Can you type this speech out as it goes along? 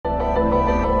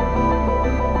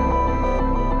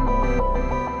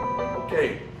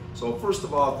first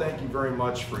of all, thank you very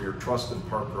much for your trust in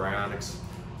Parker Ionics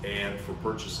and for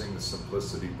purchasing the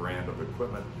Simplicity brand of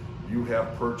equipment. You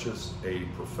have purchased a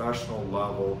professional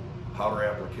level powder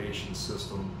application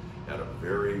system at a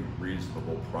very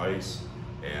reasonable price,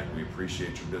 and we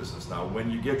appreciate your business. Now, when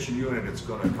you get your unit, it's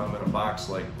going to come in a box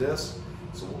like this.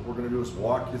 So what we're going to do is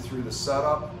walk you through the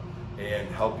setup and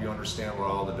help you understand what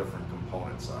all the different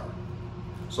components are.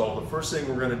 So the first thing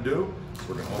we're going to do is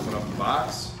we're going to open up the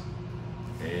box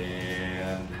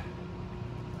and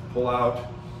pull out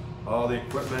all the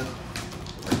equipment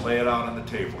and lay it out on the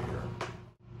table here.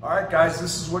 All right, guys,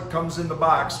 this is what comes in the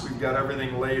box. We've got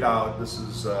everything laid out. This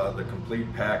is the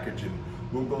complete package, and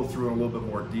we'll go through in a little bit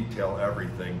more detail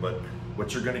everything. But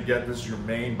what you're going to get, this is your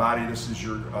main body. This is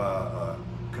your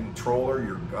controller,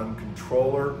 your gun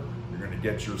controller. You're going to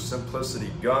get your Simplicity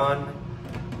gun.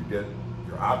 You get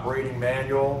your operating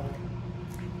manual.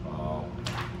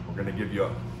 We're going to give you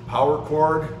a power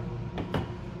cord.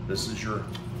 This is your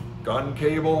gun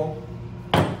cable.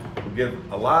 We'll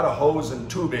give a lot of hose and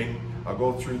tubing. I'll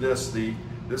go through this.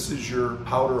 This is your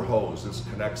powder hose. This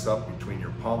connects up between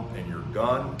your pump and your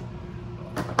gun.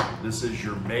 This is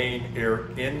your main air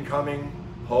incoming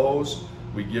hose.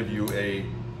 We give you a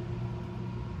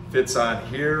fits on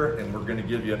here, and we're going to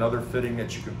give you another fitting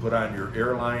that you can put on your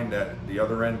airline that the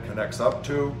other end connects up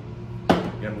to.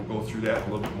 Again, we'll go through that in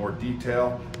a little bit more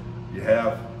detail. You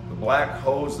have the black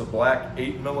hose. The black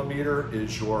 8mm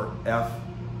is your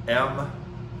FM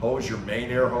hose, your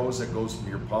main air hose that goes from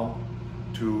your pump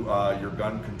to your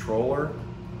gun controller.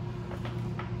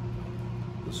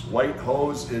 This white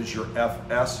hose is your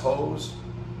FS hose.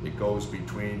 It goes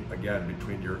between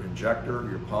your injector,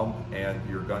 your pump, and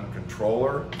your gun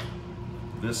controller.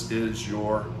 This is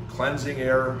your cleansing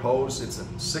air hose. It's a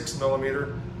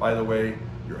 6mm. By the way,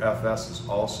 your FS is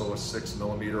also a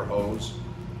 6mm hose.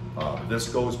 This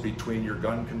goes between your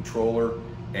gun controller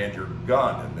and your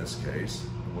gun in this case.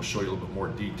 We'll show you a little bit more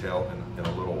detail in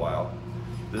a little while.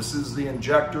 This is the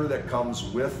injector that comes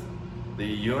with the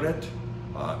unit.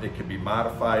 It can be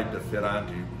modified to fit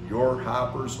onto your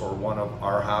hoppers or one of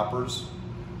our hoppers.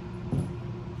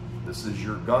 This is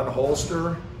your gun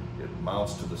holster. It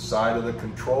mounts to the side of the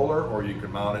controller, or you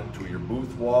can mount it to your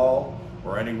booth wall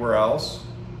or anywhere else.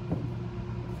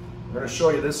 I'm going to show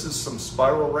you, this is some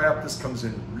spiral wrap. This comes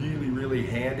in really, really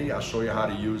handy. I'll show you how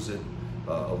to use it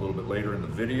a little bit later in the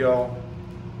video.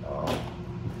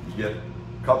 You get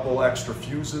a couple extra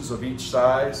fuses of each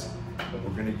size, and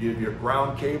we're going to give you a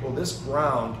ground cable. This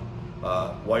ground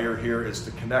wire here is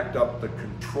to connect up the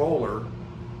controller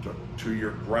to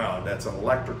your ground. That's an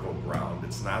electrical ground.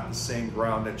 It's not the same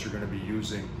ground that you're going to be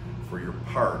using for your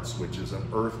parts, which is an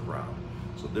earth ground.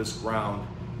 So this ground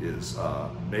is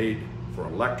made for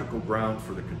electrical ground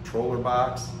for the controller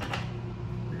box.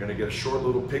 You're going to get a short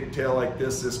little pigtail like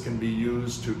this. This can be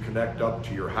used to connect up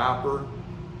to your hopper,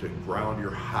 to ground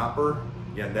your hopper.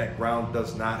 Again, that ground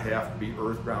does not have to be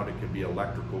earth ground. It can be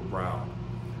electrical ground.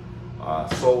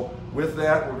 So with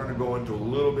that, we're going to go into a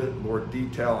little bit more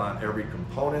detail on every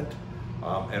component.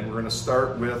 And we're going to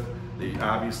start with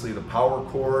obviously the power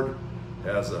cord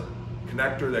has a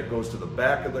connector that goes to the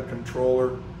back of the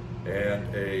controller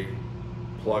and a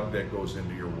plug that goes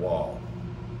into your wall.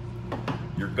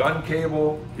 Your gun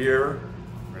cable here,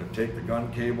 we're going to take the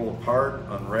gun cable apart,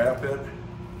 unwrap it.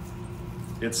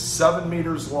 It's 7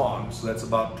 meters long, so that's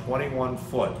about 21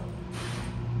 foot.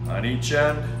 On each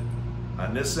end,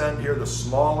 on this end here, the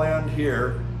small end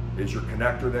here is your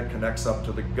connector that connects up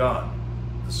to the gun.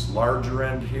 This larger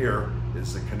end here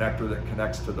is the connector that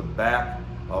connects to the back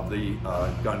of the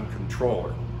gun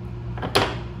controller.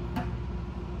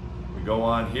 We go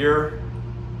on here,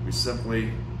 we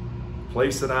simply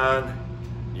place it on.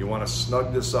 You want to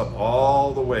snug this up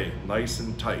all the way, nice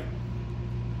and tight.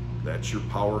 That's your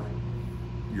power,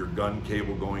 your gun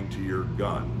cable going to your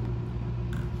gun.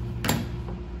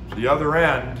 The other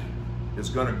end is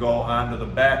going to go onto the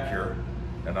back here,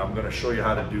 and I'm going to show you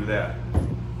how to do that.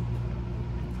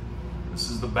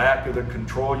 This is the back of the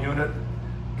control unit.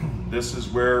 This is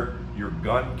where your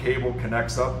gun cable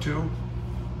connects up to.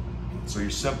 So you're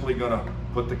simply going to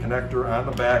put the connector on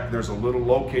the back. There's a little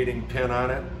locating pin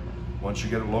on it. Once you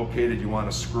get it located, you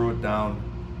want to screw it down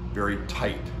very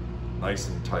tight, nice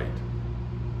and tight.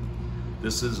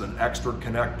 This is an extra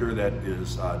connector that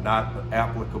is not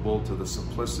applicable to the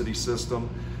Simplicity system.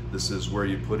 This is where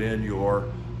you put in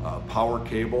your power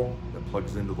cable that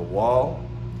plugs into the wall.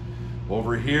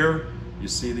 Over here, you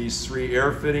see these 3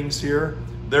 air fittings here.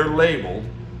 They're labeled.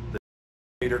 The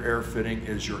air fitting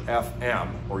is your FM,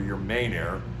 or your main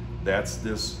air. That's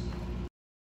this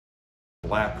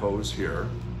black hose here.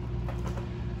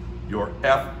 Your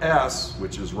FS,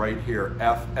 which is right here,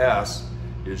 FS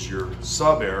is your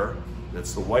sub air.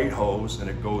 That's the white hose, and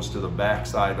it goes to the back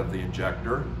side of the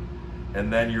injector.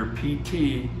 And then your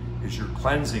PT is your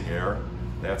cleansing air.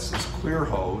 That's this clear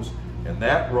hose, and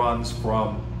that runs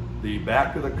from the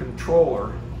back of the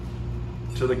controller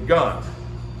to the gun,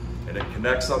 and it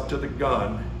connects up to the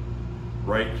gun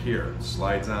right here. It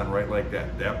slides on right like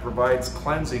that. That provides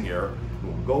cleansing air.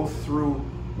 We'll go through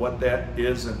what that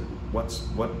is and what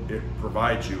it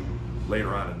provides you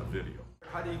later on in the video.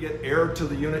 How do you get air to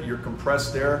the unit, your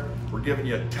compressed air? We're giving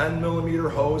you a 10mm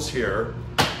hose here,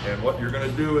 and what you're going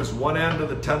to do is one end of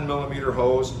the 10mm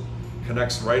hose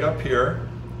connects right up here.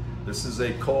 This is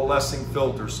a coalescing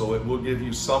filter, so it will give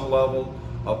you some level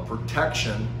of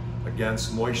protection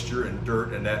against moisture and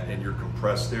dirt and that in your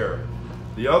compressed air.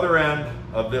 The other end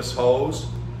of this hose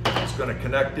is going to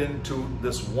connect into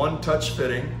this one-touch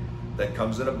fitting that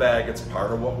comes in a bag. It's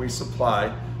part of what we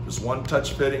supply. This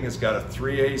one-touch fitting has got a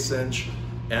 3/8 inch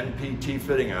NPT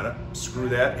fitting on it. Screw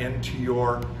that into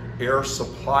your air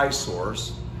supply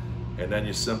source, and then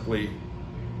you simply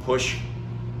push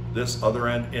this other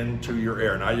end into your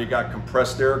air. Now you got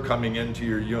compressed air coming into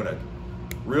your unit.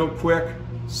 Real quick,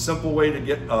 simple way to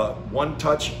get one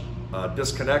touch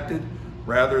disconnected.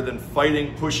 Rather than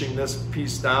fighting pushing this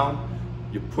piece down,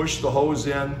 you push the hose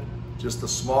in, just a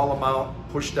small amount,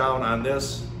 push down on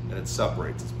this, and it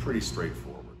separates. It's pretty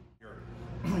straightforward.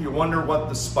 You wonder what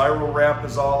the spiral wrap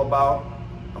is all about?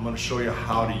 I'm going to show you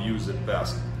how to use it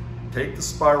best. Take the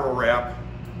spiral wrap,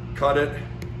 cut it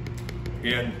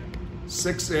in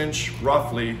 6-inch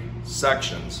roughly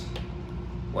sections,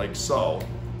 like so.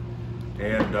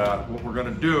 And what we're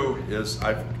going to do is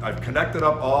I've connected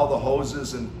up all the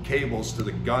hoses and cables to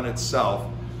the gun itself.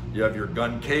 You have your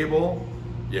gun cable,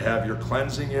 you have your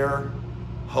cleansing air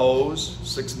hose,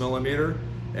 6mm,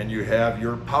 and you have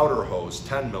your powder hose,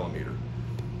 10mm.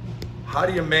 How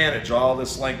do you manage all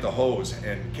this length of hose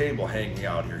and cable hanging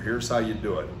out here? Here's how you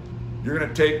do it. You're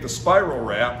going to take the spiral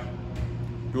wrap,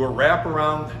 do a wrap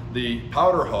around the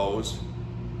powder hose.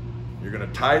 You're going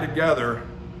to tie together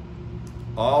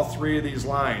all 3 of these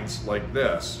lines like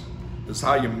this. This is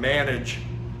how you manage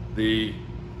the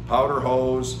powder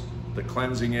hose, the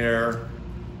cleansing air,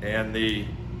 and the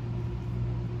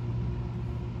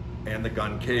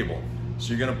gun cable.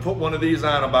 So you're going to put one of these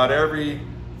on about every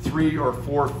 3 or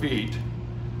 4 feet.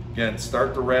 Again,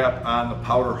 start the wrap on the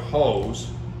powder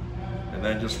hose, and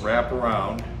then just wrap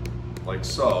around like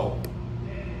so.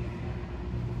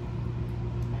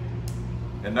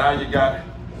 And now you got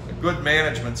a good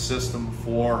management system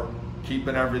for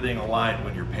keeping everything aligned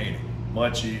when you're painting.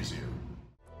 Much easier.